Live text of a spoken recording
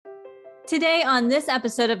Today, on this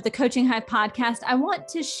episode of the Coaching Hive podcast, I want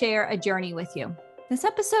to share a journey with you. This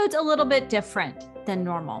episode's a little bit different than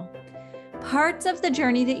normal. Parts of the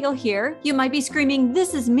journey that you'll hear, you might be screaming,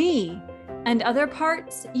 "This is me." And other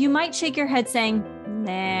parts, you might shake your head saying,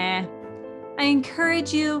 "Nah." I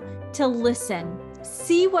encourage you to listen,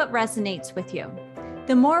 see what resonates with you.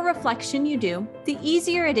 The more reflection you do, the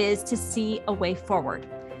easier it is to see a way forward.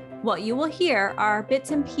 What you will hear are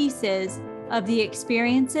bits and pieces of the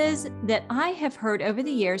experiences that I have heard over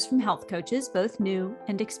the years from health coaches, both new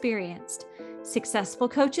and experienced, successful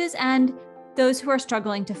coaches, and those who are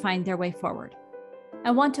struggling to find their way forward.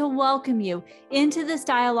 I want to welcome you into this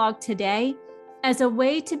dialogue today as a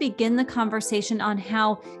way to begin the conversation on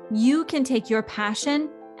how you can take your passion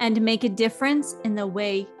and make a difference in the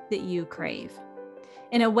way that you crave,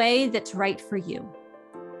 in a way that's right for you.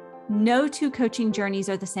 No two coaching journeys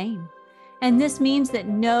are the same. And this means that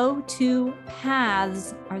no two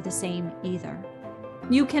paths are the same either.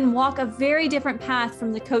 You can walk a very different path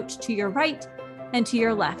from the coach to your right and to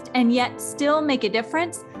your left, and yet still make a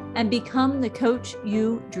difference and become the coach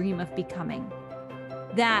you dream of becoming.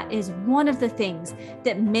 That is one of the things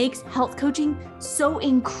that makes health coaching so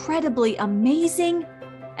incredibly amazing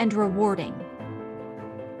and rewarding.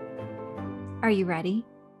 Are you ready?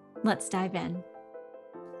 Let's dive in.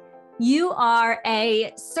 You are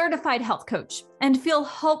a certified health coach and feel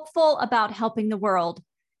hopeful about helping the world.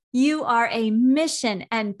 You are a mission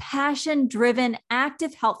and passion-driven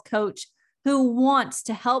active health coach who wants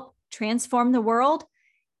to help transform the world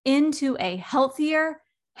into a healthier,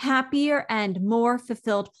 happier, and more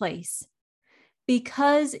fulfilled place.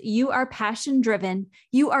 Because you are passion-driven,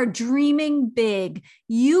 you are dreaming big.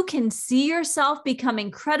 You can see yourself become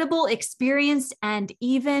incredible, experienced, and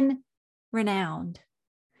even renowned.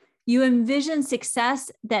 You envision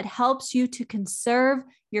success that helps you to conserve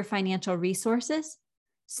your financial resources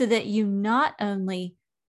so that you not only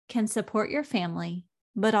can support your family,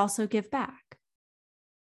 but also give back.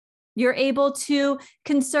 You're able to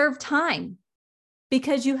conserve time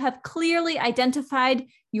because you have clearly identified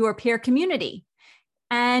your peer community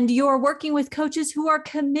and you're working with coaches who are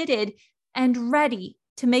committed and ready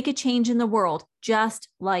to make a change in the world, just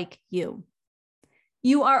like you.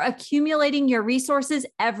 You are accumulating your resources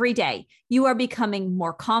every day. You are becoming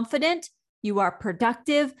more confident. You are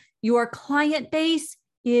productive. Your client base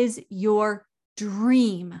is your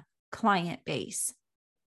dream client base.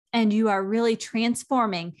 And you are really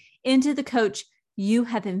transforming into the coach you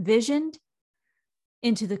have envisioned,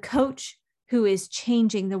 into the coach who is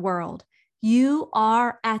changing the world. You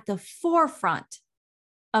are at the forefront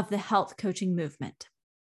of the health coaching movement.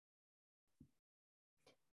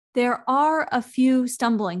 There are a few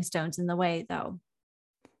stumbling stones in the way, though.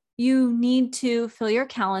 You need to fill your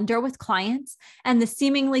calendar with clients, and the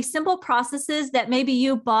seemingly simple processes that maybe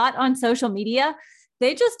you bought on social media,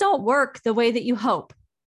 they just don't work the way that you hope.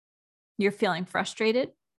 You're feeling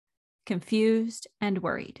frustrated, confused, and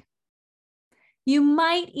worried. You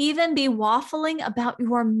might even be waffling about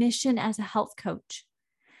your mission as a health coach.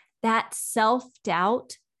 That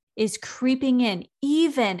self-doubt is creeping in,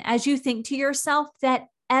 even as you think to yourself that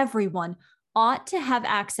everyone ought to have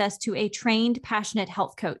access to a trained, passionate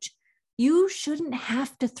health coach. You shouldn't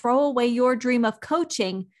have to throw away your dream of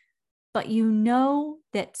coaching, but you know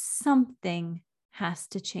that something has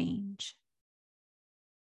to change.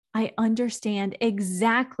 I understand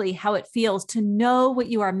exactly how it feels to know what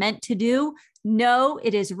you are meant to do, know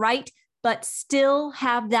it is right, but still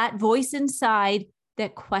have that voice inside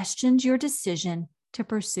that questions your decision to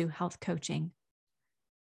pursue health coaching.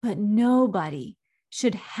 But nobody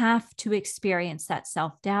should have to experience that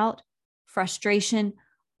self-doubt, frustration,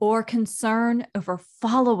 or concern over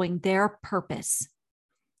following their purpose.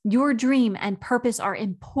 Your dream and purpose are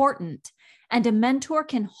important, and a mentor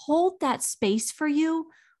can hold that space for you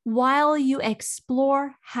while you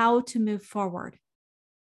explore how to move forward.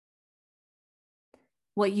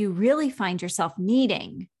 What you really find yourself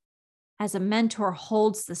needing as a mentor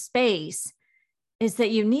holds the space is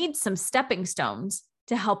that you need some stepping stones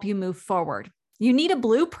to help you move forward. You need a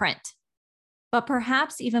blueprint, but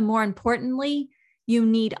perhaps even more importantly, you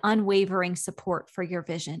need unwavering support for your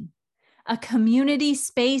vision, a community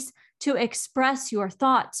space to express your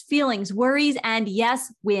thoughts, feelings, worries, and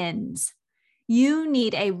yes, wins. You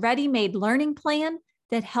need a ready-made learning plan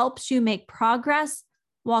that helps you make progress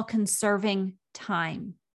while conserving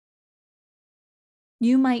time.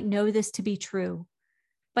 You might know this to be true,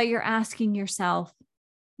 but you're asking yourself,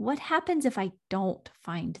 what happens if I don't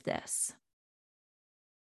find this?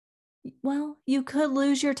 Well, you could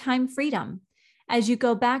lose your time freedom as you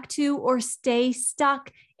go back to or stay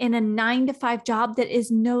stuck in a 9-to-5 job that is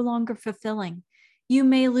no longer fulfilling. You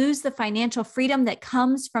may lose the financial freedom that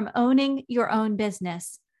comes from owning your own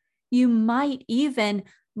business. You might even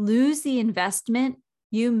lose the investment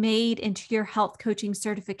you made into your health coaching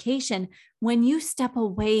certification when you step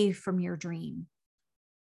away from your dream.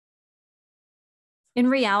 In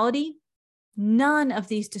reality, none of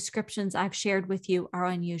these descriptions I've shared with you are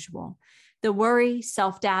unusual. The worry,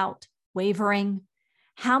 self-doubt, wavering.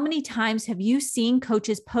 How many times have you seen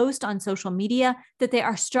coaches post on social media that they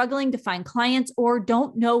are struggling to find clients or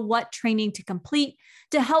don't know what training to complete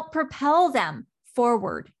to help propel them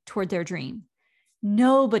forward toward their dream?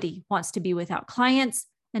 Nobody wants to be without clients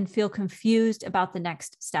and feel confused about the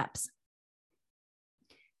next steps.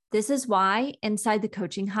 This is why inside the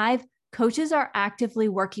Coaching Hive, coaches are actively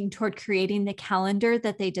working toward creating the calendar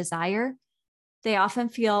that they desire. They often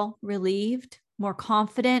feel relieved, more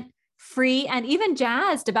confident, free, and even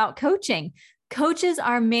jazzed about coaching. Coaches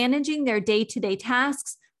are managing their day-to-day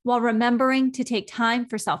tasks while remembering to take time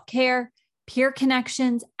for self-care, peer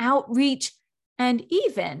connections, outreach, and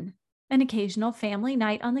even an occasional family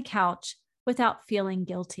night on the couch without feeling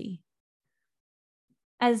guilty.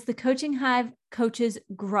 As the Coaching Hive coaches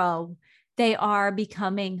grow, they are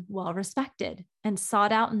becoming well-respected and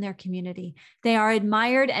sought out in their community. They are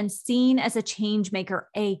admired and seen as a change maker,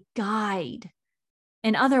 a guide.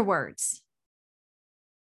 In other words,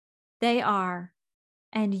 they are,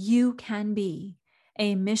 and you can be,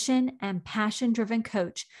 a mission and passion-driven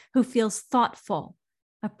coach who feels thoughtful,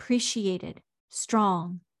 appreciated,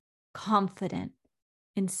 strong, confident,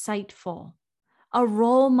 insightful, a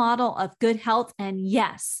role model of good health, and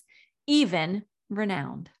yes, even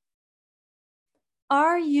renowned.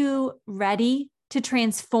 Are you ready to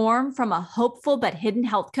transform from a hopeful but hidden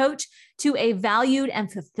health coach to a valued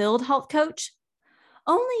and fulfilled health coach?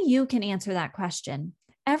 Only you can answer that question.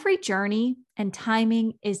 Every journey and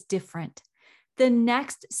timing is different. The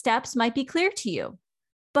next steps might be clear to you,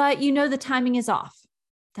 but you know the timing is off.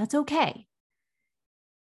 That's okay.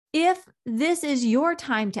 If this is your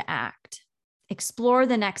time to act, explore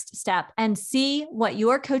the next step and see what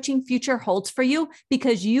your coaching future holds for you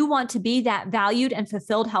because you want to be that valued and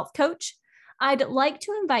fulfilled health coach. I'd like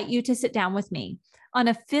to invite you to sit down with me on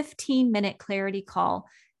a 15-minute clarity call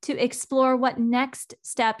to explore what next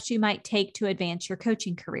steps you might take to advance your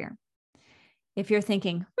coaching career. If you're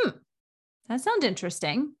thinking, that sounds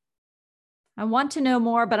interesting. I want to know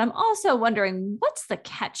more, but I'm also wondering, what's the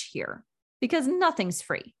catch here? Because nothing's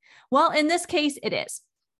free. Well, in this case, it is.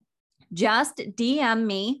 Just DM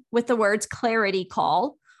me with the words clarity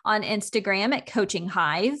call on Instagram at Coaching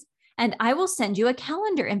Hive, and I will send you a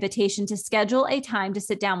calendar invitation to schedule a time to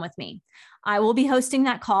sit down with me. I will be hosting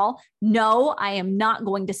that call. No, I am not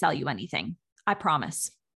going to sell you anything. I promise.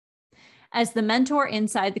 As the mentor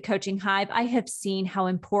inside the Coaching Hive, I have seen how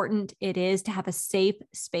important it is to have a safe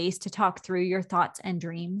space to talk through your thoughts and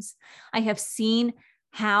dreams. I have seen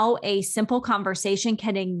how a simple conversation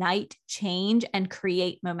can ignite change and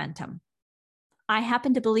create momentum. I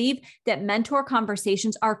happen to believe that mentor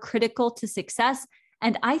conversations are critical to success,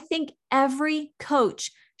 and I think every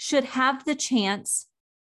coach should have the chance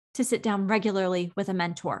to sit down regularly with a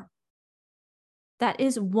mentor. That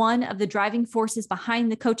is one of the driving forces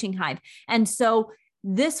behind the Coaching Hive. And so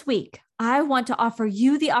this week, I want to offer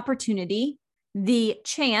you the opportunity, the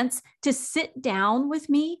chance to sit down with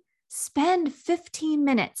me, spend 15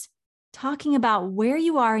 minutes talking about where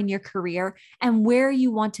you are in your career and where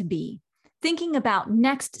you want to be, thinking about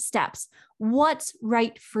next steps, what's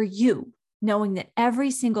right for you, knowing that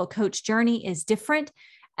every single coach journey is different.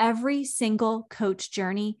 Every single coach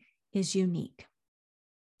journey is unique.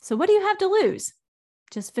 So what do you have to lose?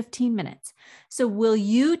 Just 15 minutes. So will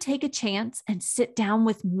you take a chance and sit down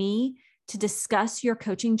with me to discuss your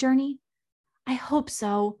coaching journey? I hope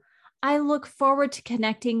so. I look forward to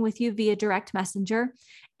connecting with you via direct messenger,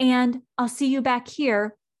 and I'll see you back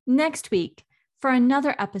here next week for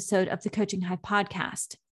another episode of the Coaching Hive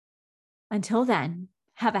podcast. Until then,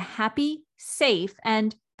 have a happy, safe,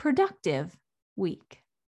 and productive week.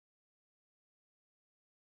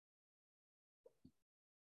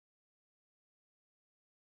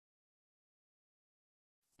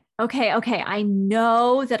 Okay, I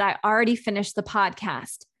know that I already finished the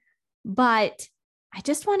podcast, but I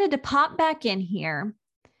just wanted to pop back in here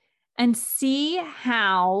and see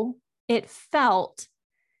how it felt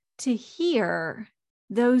to hear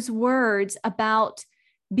those words about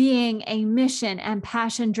being a mission and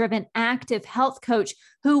passion-driven active health coach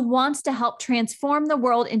who wants to help transform the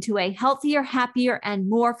world into a healthier, happier, and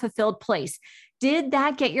more fulfilled place. Did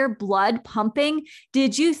that get your blood pumping?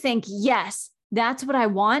 Did you think, yes, that's what I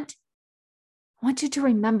want? I want you to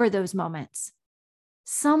remember those moments.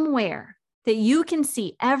 Somewhere that you can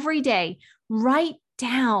see every day, Write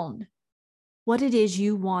down what it is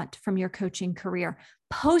you want from your coaching career.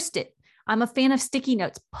 Post it. I'm a fan of sticky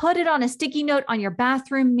notes. Put it on a sticky note on your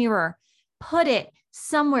bathroom mirror. Put it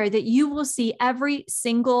somewhere that you will see every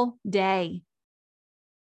single day.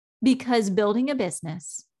 Because building a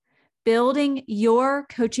business, building your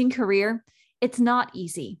coaching career, it's not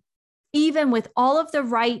easy. Even with all of the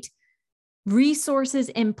right resources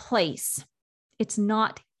in place, it's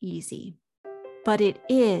not easy, but it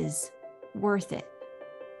is worth it.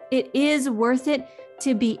 It is worth it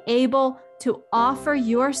to be able to offer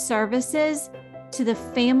your services to the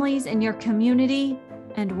families in your community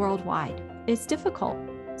and worldwide. It's difficult.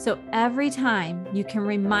 So every time you can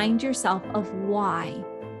remind yourself of why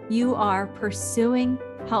you are pursuing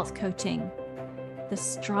health coaching, the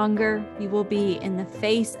stronger you will be in the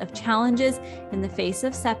face of challenges, in the face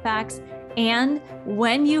of setbacks. And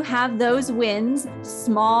when you have those wins,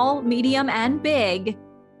 small, medium, and big,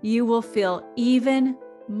 you will feel even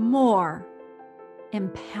more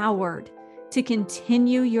empowered to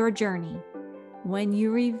continue your journey when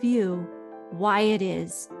you review why it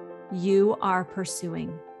is you are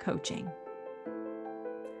pursuing coaching.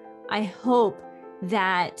 I hope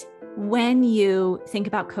that when you think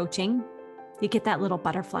about coaching, you get that little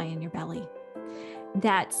butterfly in your belly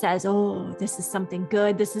that says, oh, this is something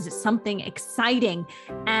good. This is something exciting.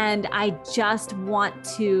 And I just want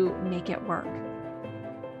to make it work.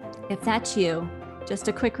 If that's you, just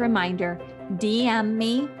a quick reminder, DM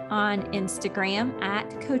me on Instagram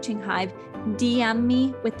at Coaching Hive. DM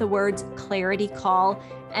me with the words Clarity Call,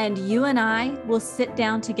 and you and I will sit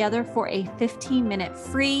down together for a 15-minute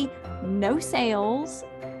free, no sales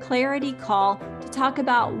clarity call to talk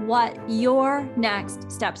about what your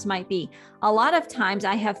next steps might be. A lot of times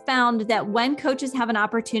I have found that when coaches have an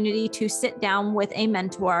opportunity to sit down with a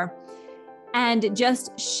mentor and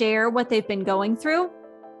just share what they've been going through,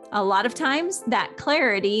 a lot of times that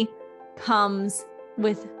clarity comes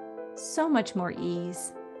with so much more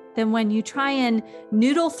ease than when you try and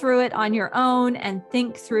noodle through it on your own and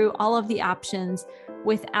think through all of the options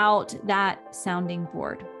without that sounding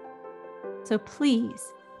board. So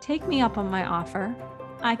please take me up on my offer.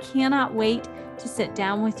 I cannot wait to sit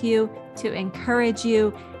down with you, to encourage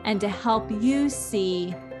you, and to help you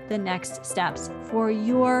see the next steps for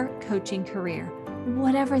your coaching career,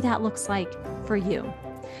 whatever that looks like for you.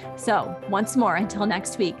 So once more, until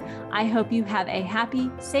next week, I hope you have a happy,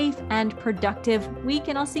 safe, and productive week,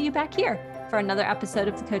 and I'll see you back here for another episode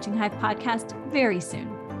of the Coaching Hive podcast very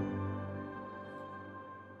soon.